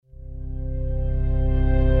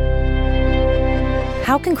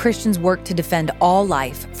How can Christians work to defend all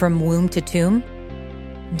life from womb to tomb?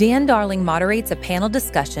 Dan Darling moderates a panel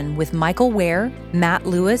discussion with Michael Wear, Matt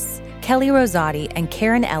Lewis, Kelly Rosati, and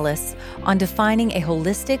Karen Ellis on defining a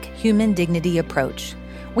holistic human dignity approach.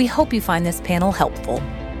 We hope you find this panel helpful.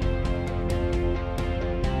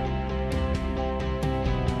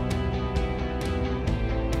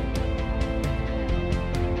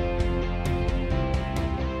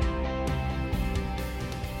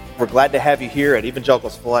 We're glad to have you here at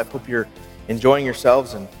Evangelicals for Life. Hope you're enjoying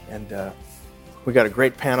yourselves, and we got a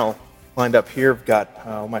great panel lined up here. We've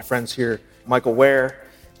got my friends here, Michael Wear,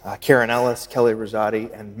 Karen Ellis, Kelly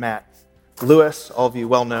Rosati, and Matt Lewis, all of you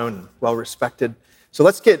well-known and well-respected. So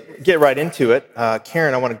let's get right into it.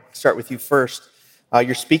 Karen, I want to start with you first.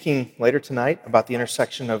 You're speaking later tonight about the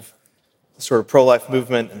intersection of the sort of pro-life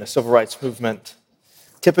movement and the civil rights movement.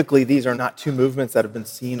 Typically, these are not two movements that have been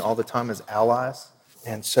seen all the time as allies.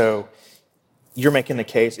 And so you're making the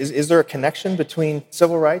case. Is there a connection between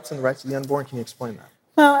civil rights and the rights of the unborn? Can you explain that?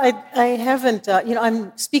 Well, I haven't,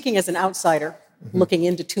 I'm speaking as an outsider looking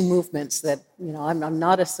into two movements that, I'm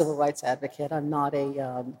not a civil rights advocate. I'm not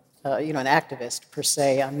an activist per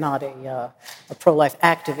se. I'm not a pro-life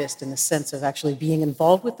activist in the sense of actually being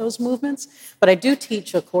involved with those movements. But I do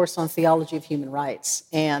teach a course on theology of human rights.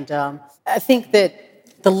 And I think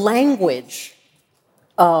that the language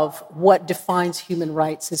of what defines human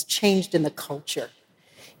rights has changed in the culture.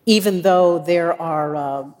 Even though there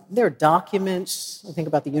are documents, I think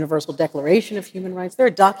about the Universal Declaration of Human Rights, there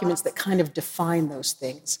are documents that kind of define those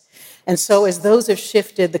things. And so as those have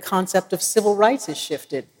shifted, the concept of civil rights has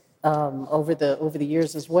shifted over the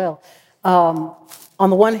years as well. On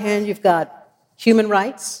the one hand, you've got human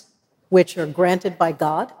rights, which are granted by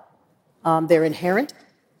God. They're inherent,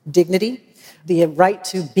 dignity, the right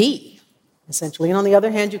to be, essentially. And on the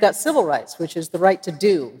other hand, you've got civil rights, which is the right to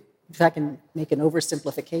do, if I can make an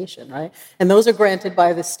oversimplification, right? And those are granted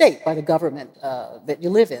by the state, by the government that you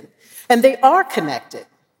live in. And they are connected.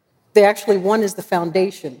 They actually, one is the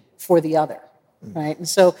foundation for the other, right? And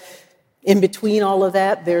so in between all of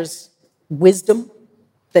that, there's wisdom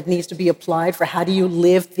that needs to be applied for how do you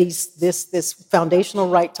live this foundational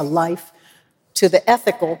right to life, to the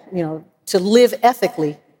ethical, to live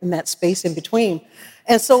ethically in that space in between.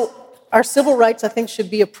 And so our civil rights, I think,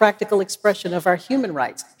 should be a practical expression of our human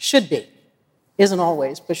rights. Should be. Isn't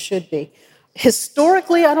always, but should be.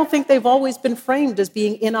 Historically, I don't think they've always been framed as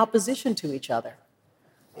being in opposition to each other.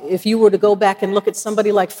 If you were to go back and look at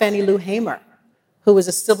somebody like Fannie Lou Hamer, who was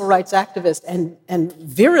a civil rights activist and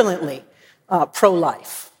virulently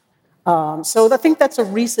pro-life. So I think that's a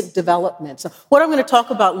recent development. So what I'm going to talk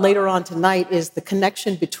about later on tonight is the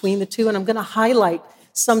connection between the two, and I'm going to highlight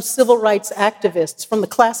some civil rights activists from the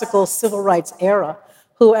classical civil rights era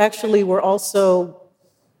who actually were also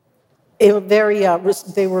they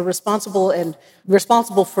were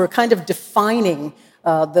responsible for kind of defining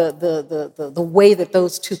the way that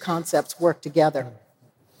those two concepts work together.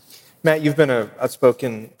 Matt, you've been an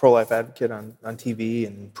outspoken pro-life advocate on TV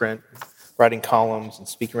and print, writing columns and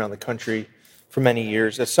speaking around the country for many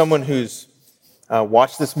years. As someone who's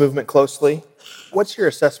watched this movement closely, what's your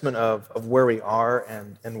assessment of where we are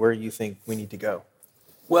and where you think we need to go?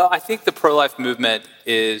 Well, I think the pro-life movement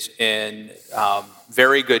is in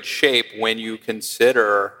very good shape when you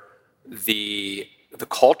consider the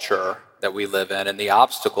culture that we live in and the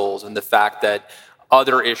obstacles and the fact that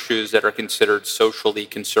other issues that are considered socially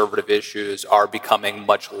conservative issues are becoming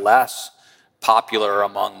much less popular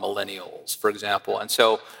among millennials, for example. And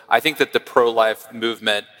so I think that the pro-life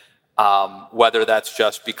movement, whether that's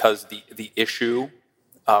just because the issue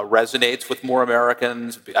resonates with more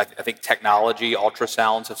Americans. I think technology,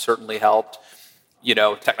 ultrasounds have certainly helped.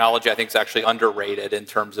 Technology I think is actually underrated in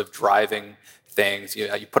terms of driving things.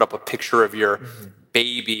 You put up a picture of your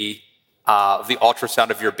baby, the ultrasound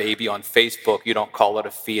of your baby on Facebook, you don't call it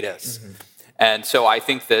a fetus. And so I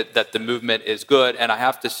think that the movement is good. And I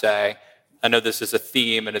have to say, I know this is a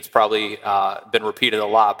theme and it's probably been repeated a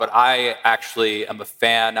lot, but I actually am a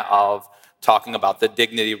fan of talking about the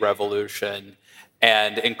dignity revolution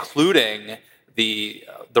and including the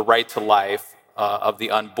right to life of the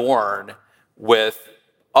unborn with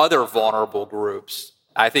other vulnerable groups.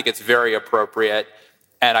 I think it's very appropriate,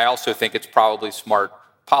 and I also think it's probably smart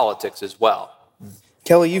politics as well.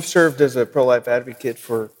 Kelly, you've served as a pro-life advocate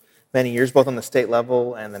for many years, both on the state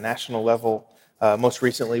level and the national level, most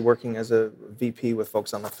recently working as a VP with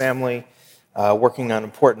Focus on the Family, working on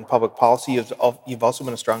important public policy. You've also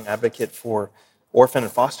been a strong advocate for orphan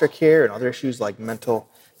and foster care and other issues like mental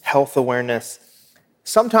health awareness.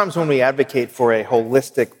 Sometimes when we advocate for a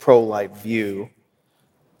holistic pro-life view,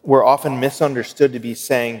 we're often misunderstood to be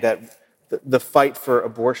saying that the fight for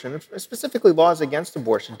abortion, specifically laws against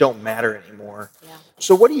abortion, don't matter anymore. Yeah.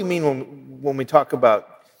 So what do you mean when we talk about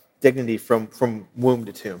dignity from womb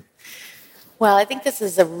to tomb? Well, I think this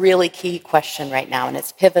is a really key question right now, and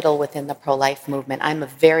it's pivotal within the pro-life movement. I'm a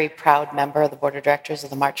very proud member of the board of directors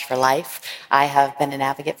of the March for Life. I have been an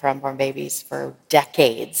advocate for unborn babies for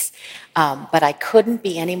decades, but I couldn't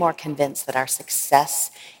be any more convinced that our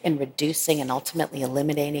success in reducing and ultimately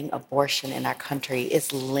eliminating abortion in our country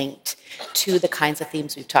is linked to the kinds of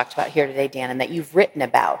themes we've talked about here today, Dan, and that you've written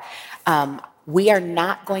about. We are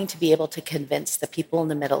not going to be able to convince the people in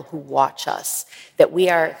the middle who watch us that we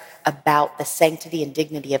are about the sanctity and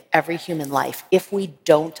dignity of every human life if we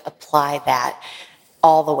don't apply that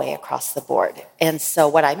all the way across the board. And so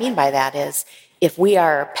what I mean by that is, if we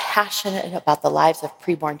are passionate about the lives of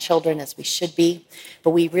preborn children, as we should be,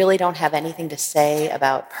 but we really don't have anything to say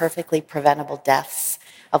about perfectly preventable deaths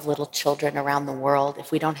of little children around the world, if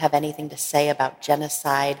we don't have anything to say about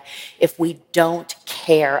genocide, if we don't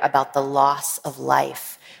care about the loss of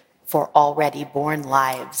life for already born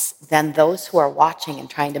lives, then those who are watching and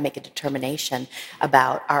trying to make a determination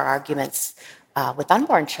about our arguments with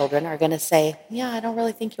unborn children are going to say, yeah, I don't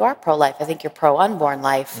really think you are pro-life. I think you're pro-unborn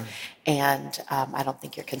life, and I don't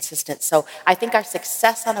think you're consistent. So I think our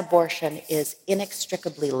success on abortion is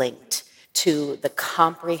inextricably linked to the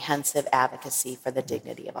comprehensive advocacy for the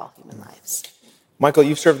dignity of all human lives. Michael,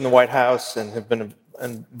 you've served in the White House and have been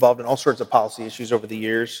involved in all sorts of policy issues over the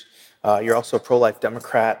years. You're also a pro-life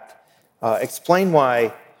Democrat. Explain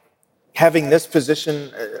why having this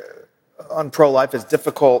position on pro-life is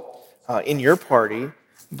difficult in your party,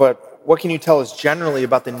 but what can you tell us generally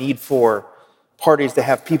about the need for parties to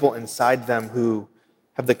have people inside them who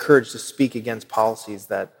have the courage to speak against policies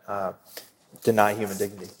that deny human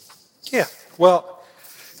dignity? Yeah, well,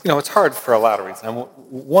 it's hard for a lot of reasons.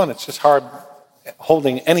 One, it's just hard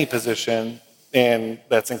holding any position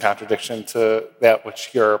that's in contradiction to that which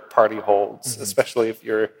your party holds, especially if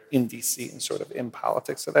you're in D.C. and sort of in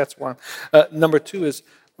politics. So that's one. Number two is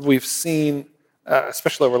we've seen,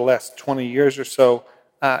 especially over the last 20 years or so,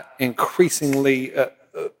 increasingly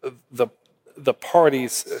the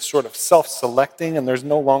parties sort of self-selecting, and there's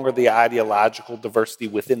no longer the ideological diversity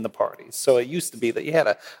within the parties. So it used to be that you had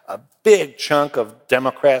a big chunk of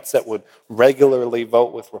Democrats that would regularly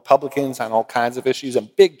vote with Republicans on all kinds of issues,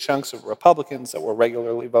 and big chunks of Republicans that were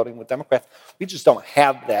regularly voting with Democrats. We just don't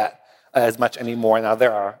have that as much anymore. Now,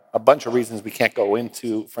 there are a bunch of reasons we can't go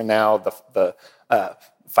into for now. The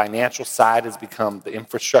financial side has become, the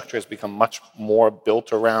infrastructure has become much more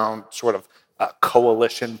built around sort of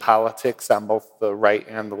coalition politics on both the right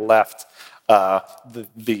and the left.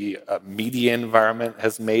 The media environment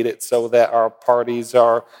has made it so that our parties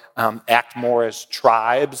act more as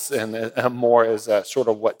tribes and more as sort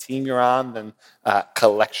of what team you're on than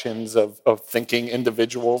collections of thinking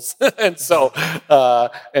individuals. and so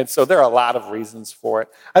there are a lot of reasons for it.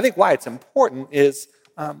 I think why it's important is,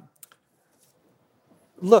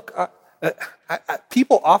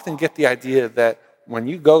 people often get the idea that when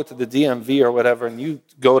you go to the DMV or whatever and you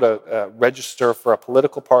go to register for a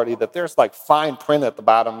political party, that there's like fine print at the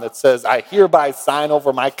bottom that says, I hereby sign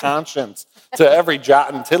over my conscience to every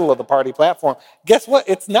jot and tittle of the party platform. Guess what?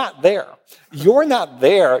 It's not there. You're not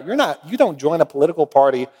there. You don't join a political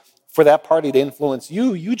party for that party to influence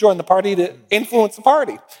you. You join the party to influence the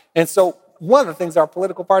party. And so one of the things our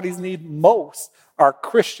political parties need most are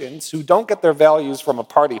Christians who don't get their values from a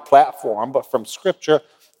party platform, but from Scripture,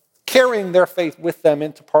 carrying their faith with them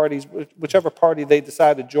into parties, whichever party they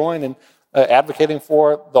decide to join, and advocating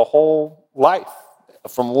for the whole life,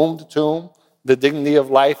 from womb to tomb, the dignity of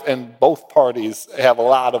life, and both parties have a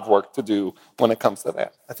lot of work to do when it comes to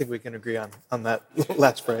that. I think we can agree on that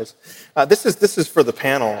last phrase. This is for the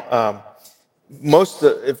panel. Most,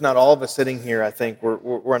 if not all of us sitting here, I think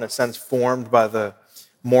we're in a sense formed by the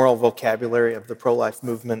moral vocabulary of the pro-life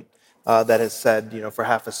movement that has said, for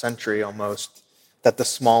half a century almost, that the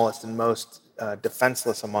smallest and most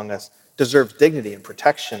defenseless among us deserves dignity and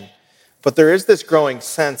protection. But there is this growing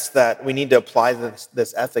sense that we need to apply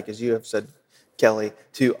this ethic, as you have said, Kelly,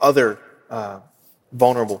 to other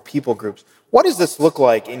vulnerable people groups. What does this look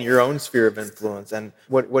like in your own sphere of influence, and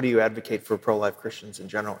what do you advocate for pro-life Christians in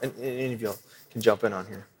general? And any of you can jump in on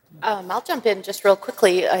here. I'll jump in just real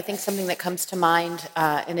quickly. I think something that comes to mind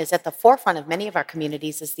and is at the forefront of many of our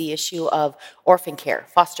communities is the issue of orphan care,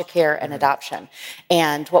 foster care, and adoption.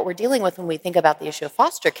 And what we're dealing with when we think about the issue of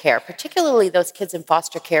foster care, particularly those kids in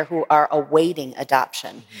foster care who are awaiting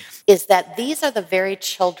adoption, is that these are the very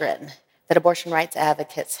children that abortion rights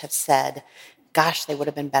advocates have said, gosh, they would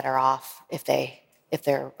have been better off if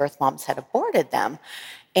their birth moms had aborted them.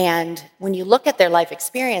 And when you look at their life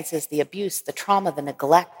experiences, the abuse, the trauma, the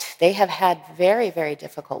neglect, they have had very, very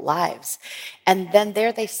difficult lives. And then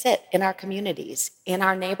there they sit in our communities, in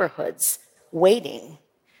our neighborhoods, waiting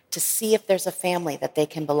to see if there's a family that they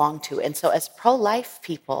can belong to. And so as pro-life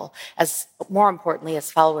people, as more importantly,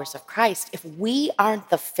 as followers of Christ, if we aren't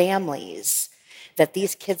the families that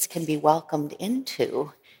these kids can be welcomed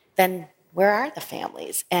into, then where are the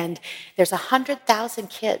families? And there's 100,000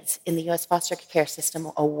 kids in the U.S. foster care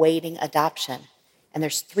system awaiting adoption. And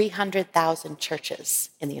there's 300,000 churches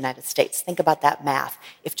in the United States. Think about that math.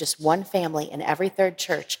 If just one family in every third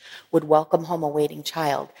church would welcome home a waiting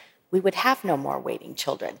child, we would have no more waiting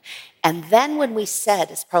children. And then when we said,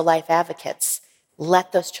 as pro-life advocates,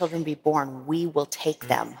 let those children be born, we will take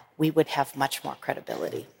them, we would have much more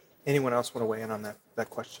credibility. Anyone else want to weigh in on that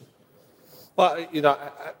question? Well,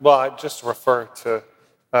 I just refer to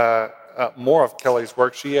more of Kelly's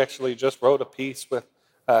work. She actually just wrote a piece with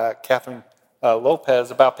Catherine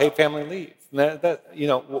Lopez about paid family leave.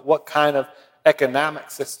 What kind of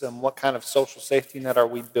economic system, what kind of social safety net are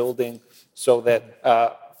we building so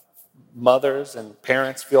that mothers and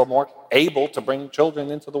parents feel more able to bring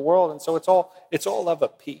children into the world? And so it's all of a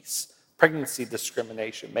piece. Pregnancy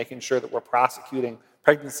discrimination, making sure that we're prosecuting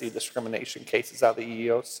pregnancy discrimination cases out of the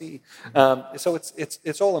EEOC. So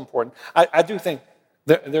it's all important. I do think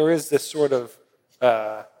there is this sort of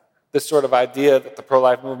idea that the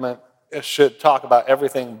pro-life movement should talk about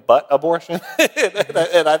everything but abortion,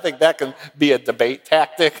 and I think that can be a debate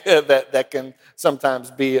tactic that can sometimes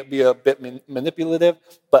be a bit manipulative.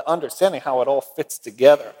 But understanding how it all fits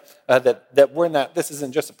together, that we're not. This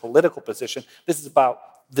isn't just a political position. This is about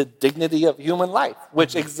the dignity of human life,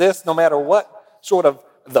 which exists no matter what sort of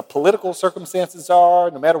the political circumstances are,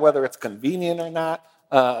 no matter whether it's convenient or not.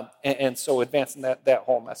 And so advancing that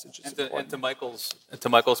whole message is important. And to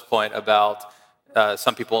Michael's point about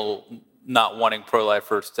some people not wanting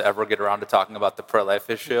pro-lifers to ever get around to talking about the pro-life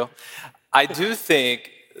issue, I do think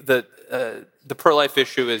that the pro-life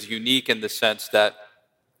issue is unique in the sense that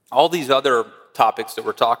all these other topics that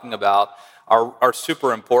we're talking about are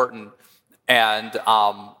super important, and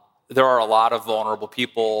there are a lot of vulnerable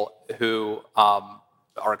people who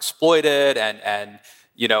are exploited, and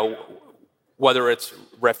whether it's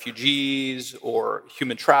refugees or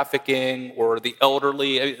human trafficking or the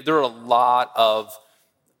elderly, there are a lot of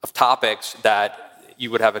topics that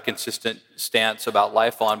you would have a consistent stance about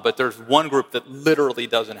life on, but there's one group that literally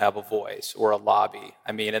doesn't have a voice or a lobby.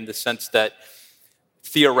 I mean, in the sense that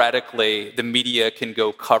theoretically the media can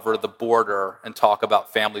go cover the border and talk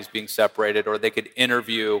about families being separated, or they could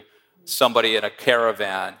interview somebody in a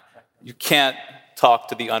caravan. You can't talk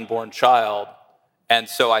to the unborn child. And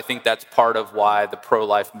so I think that's part of why the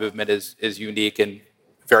pro-life movement is unique and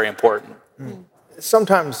very important.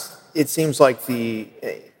 Sometimes it seems like the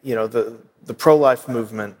pro-life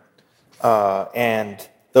movement and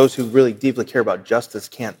those who really deeply care about justice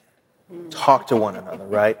can't talk to one another,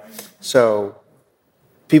 right? So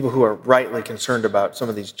people who are rightly concerned about some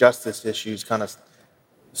of these justice issues kind of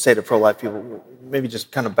say to pro-life people, maybe just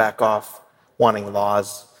kind of back off wanting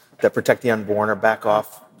laws that protect the unborn, or back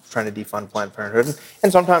off trying to defund Planned Parenthood.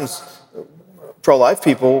 And sometimes pro-life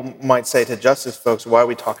people might say to justice folks, why are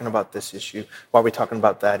we talking about this issue? Why are we talking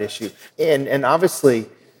about that issue? And obviously,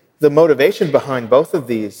 the motivation behind both of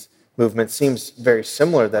these movements seems very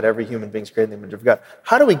similar, that every human being is created in the image of God.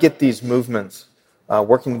 How do we get these movements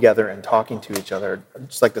working together and talking to each other? I'd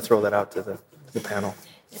just like to throw that out to the panel.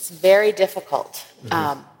 It's very difficult.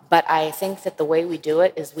 But I think that the way we do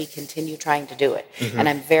it is we continue trying to do it. And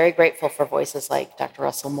I'm very grateful for voices like Dr.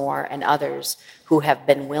 Russell Moore and others who have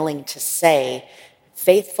been willing to say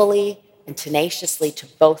faithfully and tenaciously to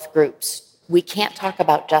both groups, we can't talk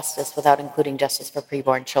about justice without including justice for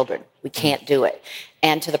preborn children. We can't do it.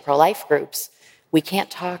 And to the pro-life groups, we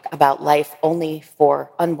can't talk about life only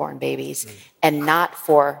for unborn babies and not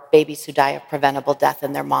for babies who die of preventable death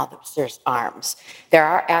in their mother's arms. There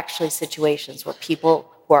are actually situations where people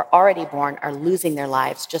who are already born are losing their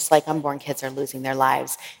lives, just like unborn kids are losing their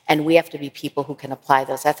lives. And we have to be people who can apply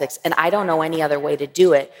those ethics. And I don't know any other way to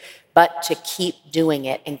do it but to keep doing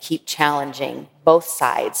it and keep challenging both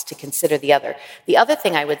sides to consider the other. The other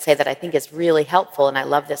thing I would say that I think is really helpful, and I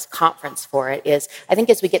love this conference for it, is I think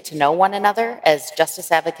as we get to know one another as justice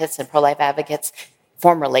advocates and pro-life advocates,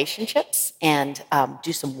 form relationships and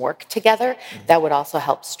do some work together, that would also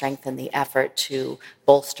help strengthen the effort to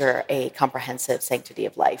bolster a comprehensive sanctity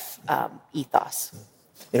of life ethos.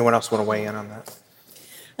 Anyone else want to weigh in on that?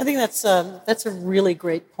 I think that's a really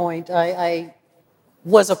great point. I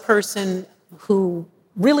was a person who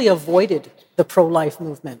really avoided the pro-life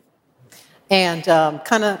movement. and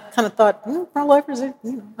kind of thought, pro-lifers,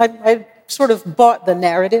 I sort of bought the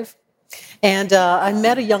narrative. And I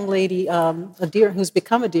met a young lady, who's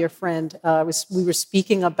become a dear friend. We were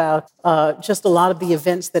speaking about just a lot of the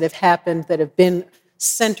events that have happened that have been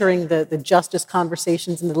centering the justice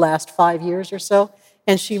conversations in the last 5 years or so.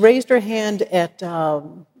 And she raised her hand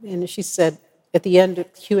and she said, at the end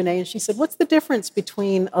of Q&A, and she said, what's the difference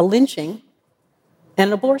between a lynching and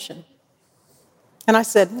an abortion? And I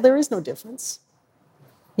said, well, there is no difference.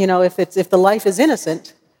 If the life is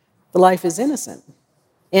innocent, the life is innocent.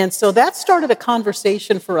 And so that started a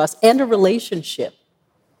conversation for us and a relationship.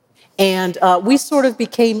 And we sort of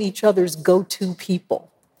became each other's go-to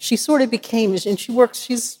people. She sort of became, and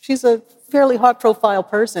she's a fairly high-profile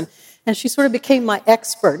person, and she sort of became my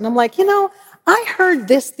expert. And I'm like, I heard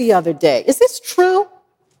this the other day. Is this true?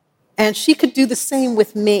 And she could do the same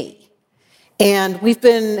with me. And we've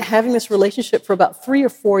been having this relationship for about 3 or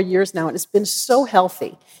 4 years now, and it's been so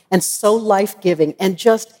healthy and so life-giving and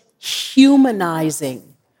just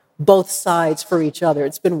humanizing both sides for each other.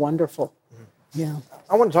 It's been wonderful. Yeah.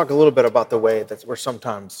 I want to talk a little bit about the way that we're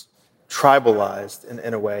sometimes tribalized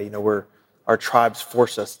in a way, where our tribes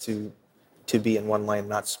force us to be in one lane,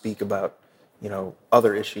 not speak about,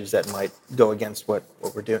 other issues that might go against what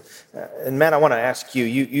we're doing. And Matt, I want to ask you,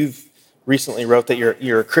 you've recently wrote that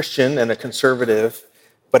you're a Christian and a conservative,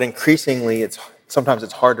 but increasingly sometimes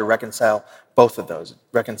it's hard to reconcile both of those,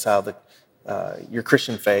 your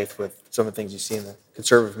Christian faith with some of the things you see in the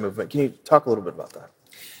conservative movement. Can you talk a little bit about that?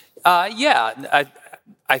 Yeah,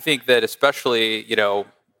 I think that especially,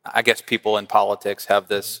 I guess people in politics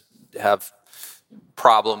have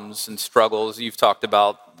problems and struggles. You've talked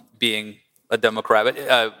about being a Democrat,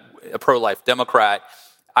 a pro-life Democrat.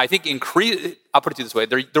 I think I'll put it this way.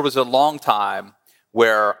 There was a long time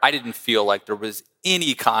where I didn't feel like there was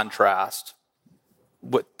any contrast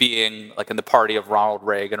with being like in the party of Ronald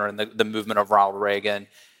Reagan or in the movement of Ronald Reagan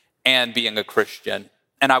and being a Christian.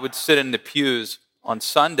 And I would sit in the pews on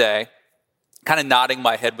Sunday kind of nodding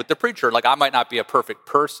my head with the preacher. Like, I might not be a perfect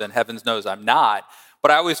person. Heavens knows I'm not.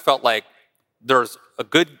 But I always felt like there's a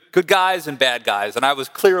good guys and bad guys. And I was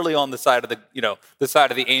clearly on the side of the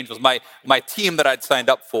side of the angels, my team that I'd signed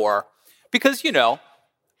up for. Because,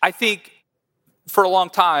 I think for a long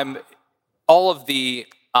time, all of the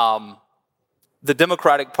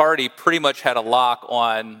Democratic Party pretty much had a lock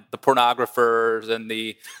on the pornographers and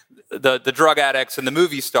the drug addicts and the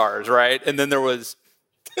movie stars, right? And then there was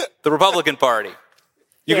the Republican Party.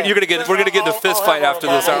 We're gonna get in a fist fight after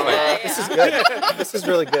this, aren't we? This is good. This is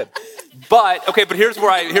really good. But here's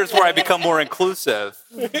where I become more inclusive.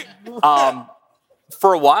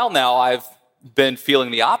 For a while now, I've been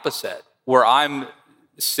feeling the opposite, where I'm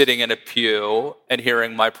sitting in a pew and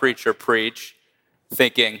hearing my preacher preach,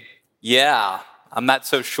 thinking, yeah, I'm not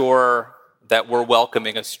so sure that we're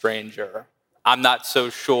welcoming a stranger. I'm not so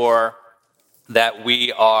sure that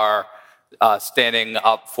we are standing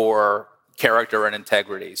up for character and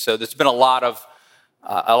integrity. So there's been a lot of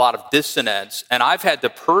dissonance, and I've had to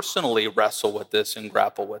personally wrestle with this and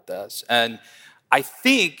grapple with this. And I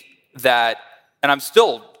think that, and I'm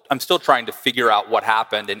still trying to figure out what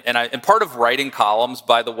happened. And part of writing columns,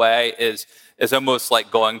 by the way, is almost like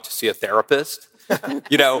going to see a therapist.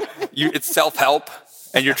 It's self-help,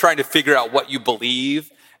 and you're trying to figure out what you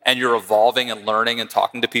believe, and you're evolving and learning and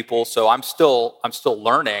talking to people. So I'm still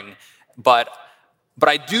learning, but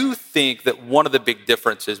I do think that one of the big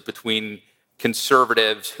differences between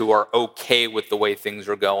conservatives who are okay with the way things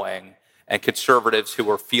are going and conservatives who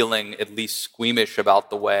are feeling at least squeamish about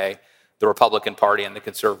the way the Republican Party and the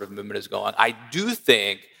conservative movement is going, I do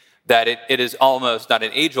think that it is almost not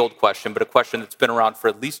an age-old question, but a question that's been around for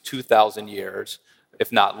at least 2,000 years,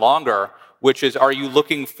 if not longer, which is, are you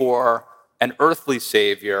looking for an earthly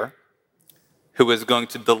savior who is going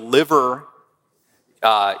to deliver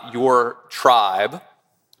your tribe,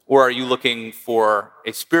 or are you looking for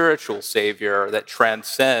a spiritual savior that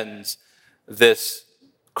transcends this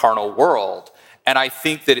carnal world? And I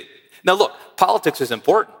think that, now look, politics is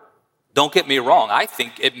important. Don't get me wrong. I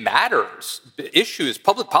think it matters.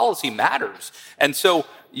 Public policy matters. And so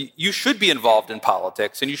you should be involved in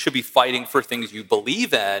politics and you should be fighting for things you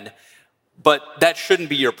believe in, but that shouldn't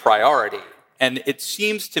be your priority. And it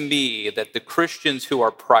seems to me that the Christians who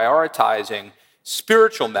are prioritizing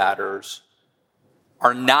spiritual matters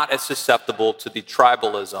are not as susceptible to the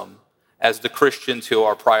tribalism as the Christians who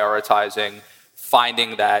are prioritizing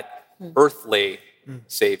finding that earthly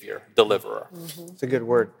savior, deliverer. It's a good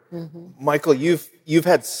word. Michael, you've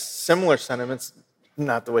had similar sentiments,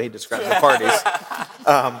 not the way he described the parties,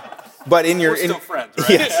 but in your We're still friends, right?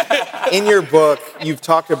 Yes, in your book, you've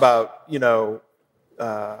talked about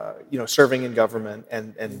serving in government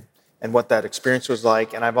and what that experience was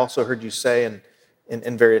like. And I've also heard you say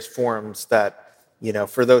in various forums that,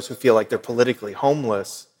 for those who feel like they're politically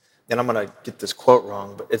homeless, and I'm going to get this quote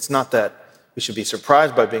wrong, but it's not that we should be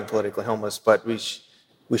surprised by being politically homeless, but we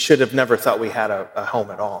should have never thought we had a home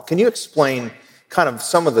at all. Can you explain kind of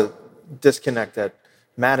some of the disconnect that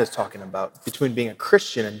Matt is talking about between being a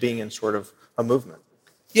Christian and being in sort of a movement?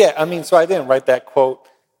 Yeah, so I didn't write that quote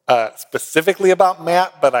specifically about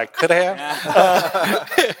Matt, but I could have.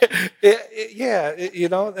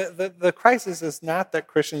 The crisis is not that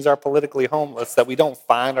Christians are politically homeless, that we don't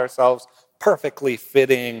find ourselves perfectly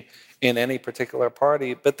fitting in any particular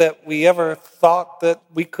party, but that we ever thought that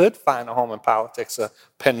we could find a home in politics, a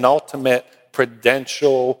penultimate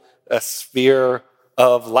prudential sphere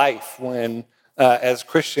of life, when as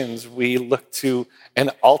Christians we look to an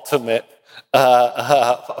ultimate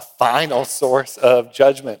final source of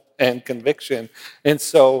judgment and conviction. And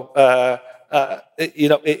so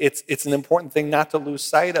it's an important thing not to lose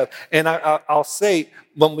sight of. And I'll say,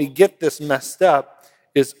 when we get this messed up,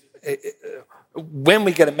 that's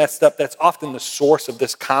often the source of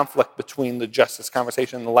this conflict between the justice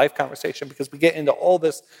conversation and the life conversation, because we get into all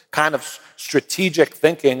this kind of strategic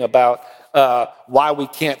thinking about why we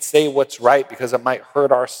can't say what's right because it might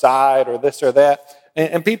hurt our side or this or that.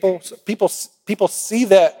 And people see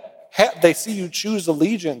that, they see you choose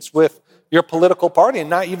allegiance with your political party and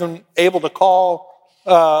not even able to call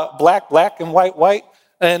black, black, and white, white,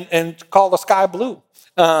 and call the sky blue.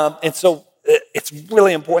 And so it's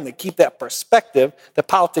really important to keep that perspective that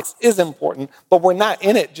politics is important, but we're not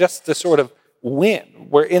in it just to sort of win.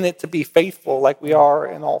 We're in it to be faithful like we are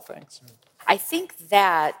in all things. I think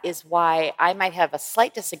that is why I might have a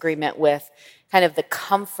slight disagreement with kind of the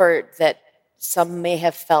comfort that some may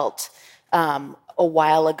have felt a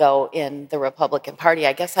while ago in the Republican Party.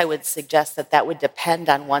 I guess I would suggest that would depend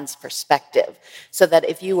on one's perspective. So that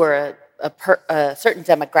if you were a certain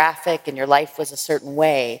demographic and your life was a certain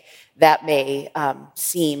way, that may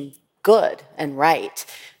seem good and right.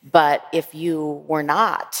 But if you were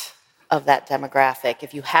not of that demographic,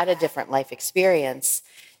 if you had a different life experience,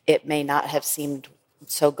 it may not have seemed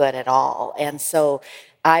so good at all. And so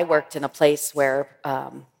I worked in a place where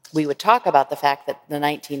we would talk about the fact that in the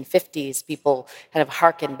 1950s, people kind of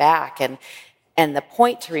harken back. And the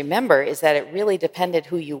point to remember is that it really depended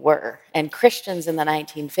who you were. And Christians in the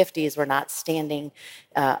 1950s were not standing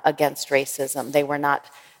against racism. They were not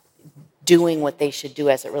doing what they should do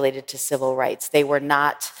as it related to civil rights. They were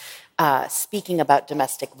not speaking about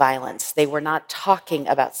domestic violence. They were not talking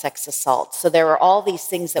about sex assault. So there were all these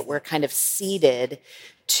things that were kind of seeded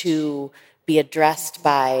to be addressed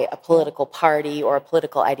by a political party or a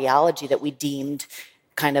political ideology that we deemed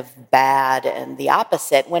kind of bad and the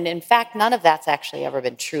opposite, when in fact none of that's actually ever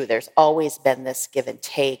been true. There's always been this give and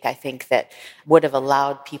take, I think, that would have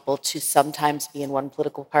allowed people to sometimes be in one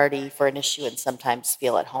political party for an issue and sometimes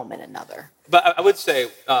feel at home in another. But I would say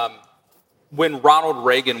when Ronald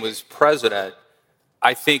Reagan was president,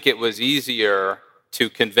 I think it was easier to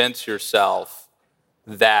convince yourself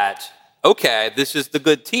that, okay, this is the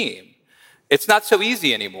good team. It's not so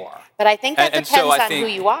easy anymore. But I think that depends on who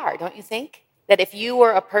you are, don't you think? That if you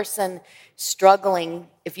were a person struggling,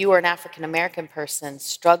 if you were an African-American person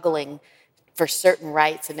struggling for certain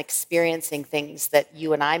rights and experiencing things that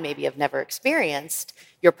you and I maybe have never experienced,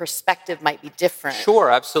 your perspective might be different.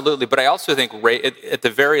 Sure, absolutely. But I also think, at the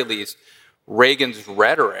very least, Reagan's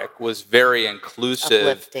rhetoric was very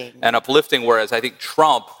inclusive and uplifting, whereas I think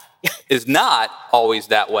Trump is not always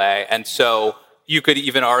that way. And so you could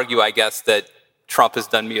even argue, I guess, that Trump has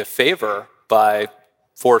done me a favor by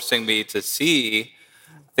forcing me to see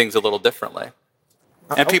things a little differently.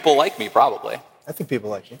 And people like me, probably. I think people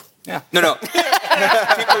like you. Yeah. No.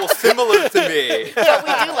 People similar to me. But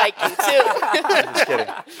we do like you, too. I'm just kidding.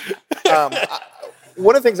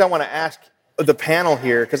 One of the things I want to ask the panel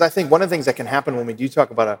here, because I think one of the things that can happen when we do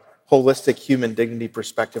talk about a holistic human dignity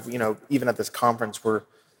perspective, even at this conference, we're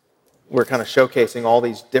kind of showcasing all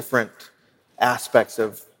these different aspects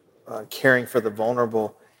of caring for the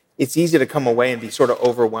vulnerable. It's easy to come away and be sort of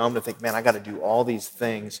overwhelmed and think, man, I got to do all these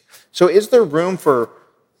things. So is there room for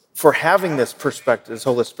having this perspective, this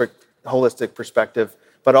holistic perspective,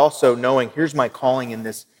 but also knowing here's my calling in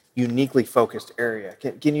this uniquely focused area?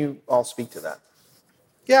 Can you all speak to that?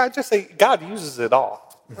 Yeah, I just say God uses it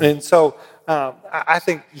all. Mm-hmm. And so I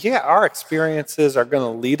think, our experiences are going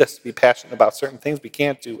to lead us to be passionate about certain things. We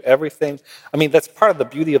can't do everything. I mean, that's part of the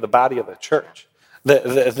beauty of the body of the church,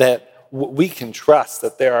 that we can trust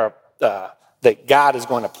that that God is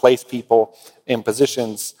going to place people in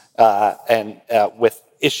positions and with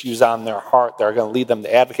issues on their heart that are going to lead them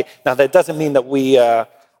to advocate. Now, that doesn't mean that we are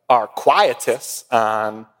quietists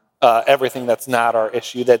on everything that's not our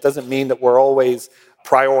issue. That doesn't mean that we're always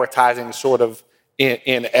prioritizing sort of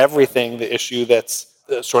in everything the issue that's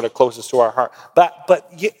sort of closest to our heart.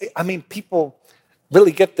 But I mean, people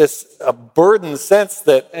really get this burdened sense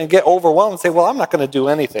that and get overwhelmed and say, well, I'm not going to do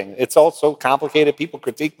anything. It's all so complicated. People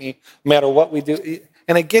critique me no matter what we do.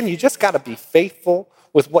 And again, you just got to be faithful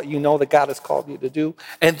with what you know that God has called you to do,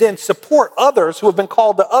 and then support others who have been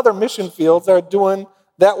called to other mission fields that are doing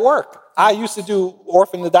that work. I used to do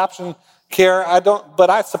orphan adoption care. But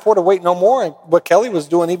I supported Wait No More and what Kelly was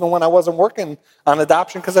doing even when I wasn't working on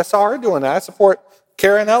adoption because I saw her doing that. I support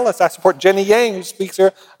Karen Ellis. I support Jenny Yang, who speaks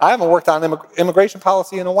here. I haven't worked on immigration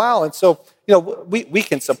policy in a while. And so, we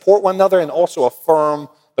can support one another and also affirm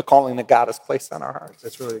the calling that God has placed on our hearts.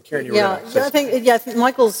 That's really Karen. I think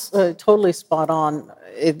Michael's totally spot on.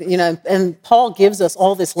 And Paul gives us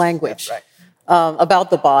all this language about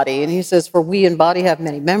the body, and he says, "For we in body have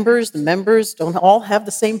many members. The members don't all have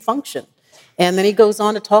the same function." And then he goes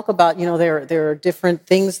on to talk about, there are different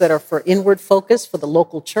things that are for inward focus for the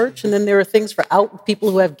local church, and then there are things for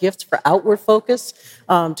people who have gifts for outward focus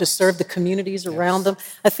to serve the communities around them.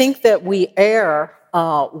 I think that we err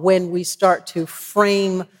when we start to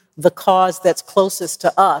frame the cause that's closest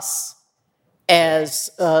to us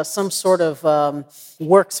as some sort of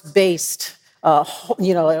works-based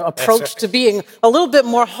approach to being a little bit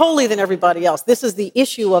more holy than everybody else. This is the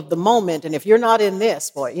issue of the moment, and if you're not in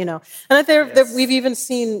this, and we've even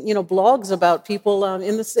seen, blogs about people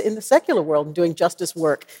in the secular world doing justice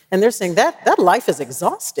work, and they're saying that life is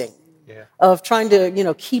exhausting. Of trying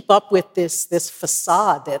to, keep up with this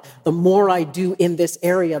facade that the more I do in this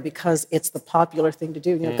area because it's the popular thing to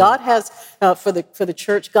do. God has for the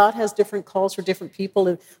church, God has different calls for different people,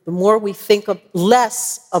 and the more we think of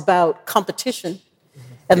less about competition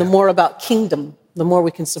and the more about kingdom, the more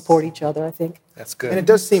we can support each other. I think that's good. And it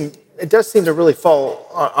does seem to really fall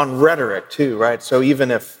on rhetoric too, right? So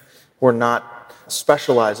even if we're not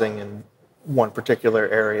specializing in one particular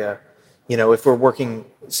area. If we're working,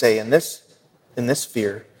 say, in this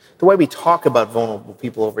sphere, the way we talk about vulnerable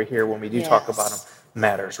people over here when we do talk about them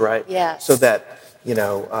matters, right? Yes. So that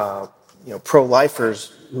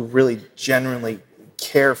pro-lifers who really genuinely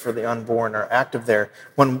care for the unborn are active there.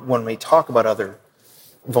 When we talk about other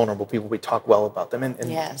vulnerable people, we talk well about them.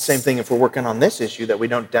 And same thing if we're working on this issue, that we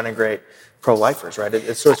don't denigrate pro-lifers, right?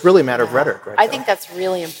 So it's really a matter of rhetoric, right? I think that's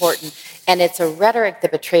really important. And it's a rhetoric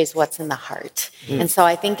that betrays what's in the heart. And so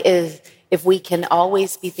I think if we can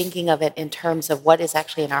always be thinking of it in terms of what is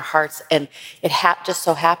actually in our hearts, and it just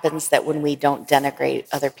so happens that when we don't denigrate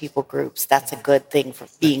other people groups, that's a good thing for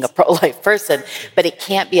being a pro-life person, but it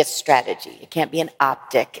can't be a strategy. It can't be an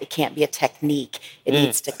optic. It can't be a technique. It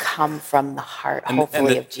needs to come from the heart,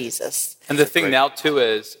 hopefully, of Jesus. And the thing now, too,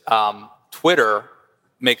 is Twitter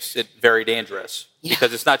makes it very dangerous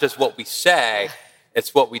because it's not just what we say,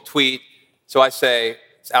 it's what we tweet. So I say,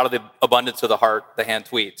 it's out of the abundance of the heart, the hand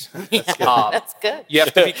tweets. That's good. You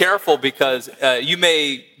have to be careful because you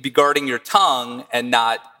may be guarding your tongue and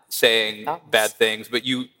not saying bad things, but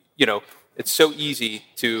it's so easy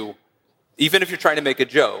to, even if you're trying to make a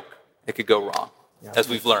joke, it could go wrong, as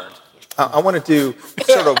we've learned. I want to do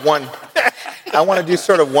sort of one. I want to do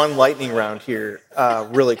sort of one lightning round here,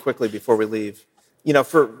 really quickly before we leave.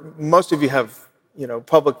 For most of you have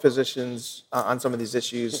public positions on some of these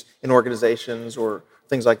issues in organizations or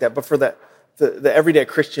things like that. But for the everyday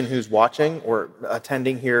Christian who's watching or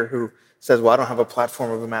attending here who says, well, I don't have a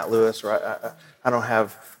platform of a Matt Lewis, or I don't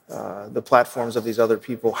have the platforms of these other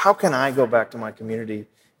people, how can I go back to my community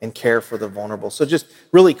and care for the vulnerable? So just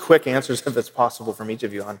really quick answers, if it's possible, from each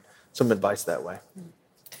of you on some advice that way.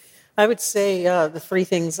 I would say the three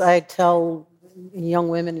things I tell young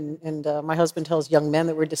women and my husband tells young men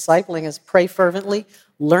that we're discipling is pray fervently,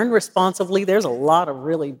 learn responsibly. There's a lot of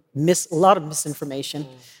misinformation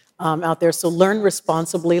out there. So learn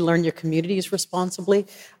responsibly, learn your communities responsibly,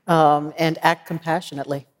 and act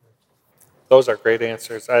compassionately. Those are great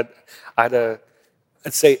answers. I'd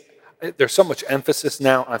say there's so much emphasis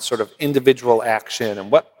now on sort of individual action and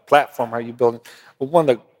what platform are you building. Well, one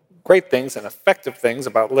of the great things and effective things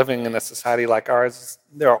about living in a society like ours is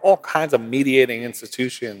there are all kinds of mediating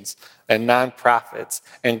institutions and nonprofits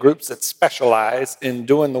and groups that specialize in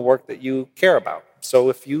doing the work that you care about. So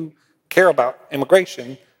if you care about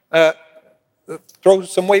immigration, throw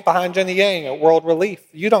some weight behind Jenny Yang at World Relief.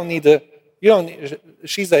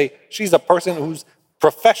 She's a person who's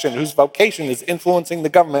profession, whose vocation is influencing the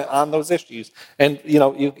government on those issues. And,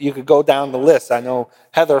 you could go down the list. I know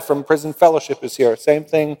Heather from Prison Fellowship is here, same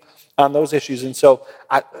thing on those issues. And so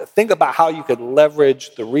I think about how you could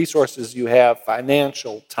leverage the resources you have,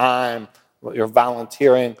 financial, time, your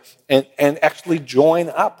volunteering, and actually join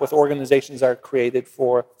up with organizations that are created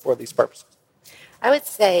for these purposes. I would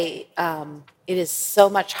say it is so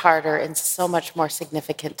much harder and so much more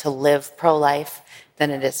significant to live pro-life than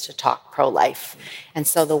it is to talk pro-life. And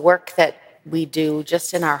so the work that we do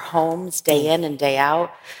just in our homes, day in and day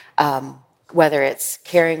out, whether it's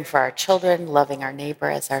caring for our children, loving our neighbor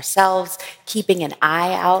as ourselves, keeping an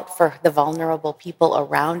eye out for the vulnerable people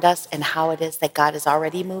around us and how it is that God is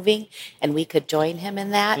already moving and we could join him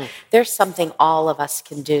in that. There's something all of us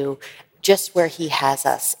can do just where he has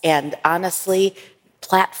us. And honestly,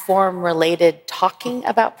 platform-related talking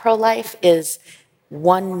about pro-life is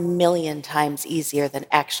 1,000,000 times easier than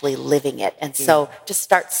actually living it. And so just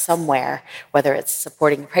start somewhere, whether it's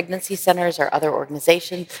supporting pregnancy centers or other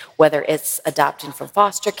organizations, whether it's adopting from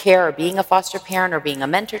foster care or being a foster parent or being a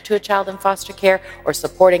mentor to a child in foster care or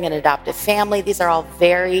supporting an adoptive family. These are all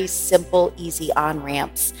very simple, easy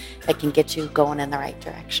on-ramps that can get you going in the right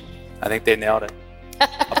direction. I think they nailed it.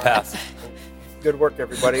 I'll pass. Good work,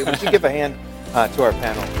 everybody. Would you give a hand to our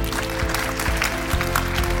panel?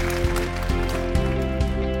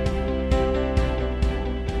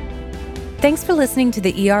 Thanks for listening to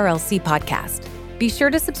the ERLC podcast. Be sure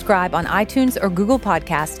to subscribe on iTunes or Google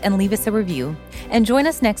Podcast and leave us a review. And join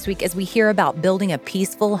us next week as we hear about building a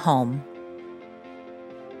peaceful home.